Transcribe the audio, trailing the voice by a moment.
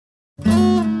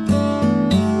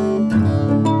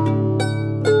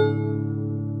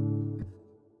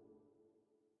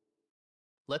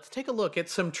Let's take a look at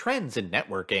some trends in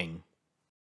networking.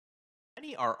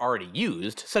 Many are already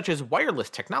used, such as wireless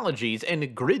technologies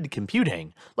and grid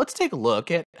computing. Let's take a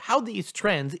look at how these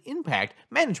trends impact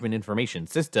management information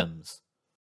systems.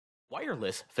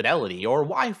 Wireless Fidelity, or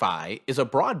Wi-Fi, is a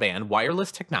broadband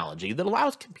wireless technology that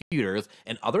allows computers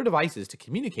and other devices to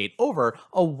communicate over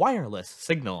a wireless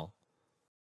signal.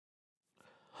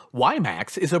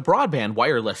 WiMAX is a broadband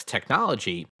wireless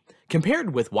technology.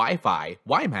 Compared with Wi-Fi,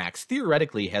 WiMAX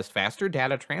theoretically has faster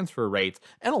data transfer rates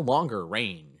and a longer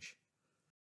range.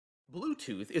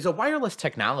 Bluetooth is a wireless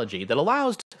technology that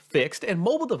allows fixed and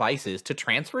mobile devices to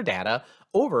transfer data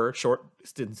over short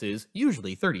distances,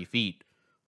 usually 30 feet.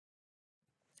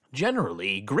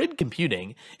 Generally, grid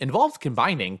computing involves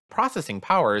combining processing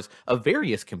powers of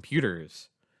various computers.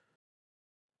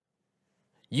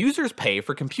 Users pay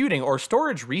for computing or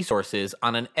storage resources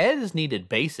on an as-needed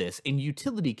basis in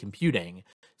utility computing,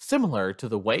 similar to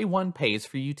the way one pays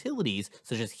for utilities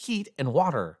such as heat and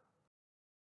water.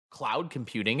 Cloud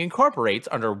computing incorporates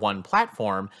under one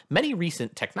platform many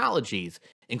recent technologies,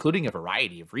 including a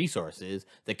variety of resources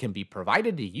that can be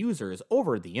provided to users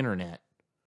over the internet.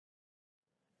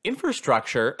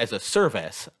 Infrastructure as a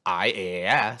Service,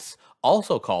 IaaS,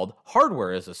 also called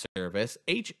Hardware as a Service,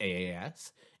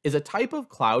 HaaS, is a type of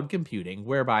cloud computing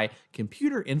whereby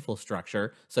computer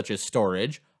infrastructure such as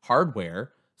storage,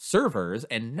 hardware, servers,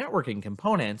 and networking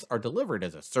components are delivered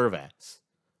as a service.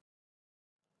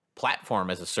 Platform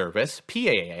as a Service,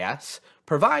 PaaS,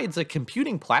 provides a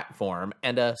computing platform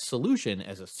and a solution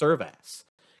as a service.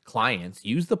 Clients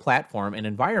use the platform and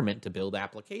environment to build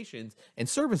applications and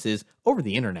services over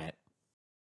the internet.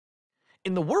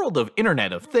 In the world of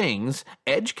Internet of Things,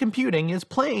 edge computing is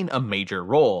playing a major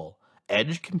role.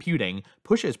 Edge computing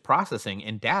pushes processing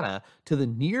and data to the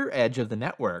near edge of the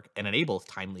network and enables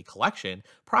timely collection,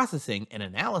 processing, and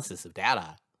analysis of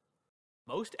data.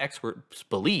 Most experts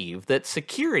believe that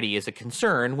security is a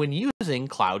concern when using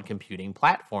cloud computing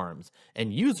platforms,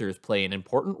 and users play an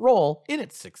important role in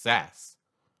its success.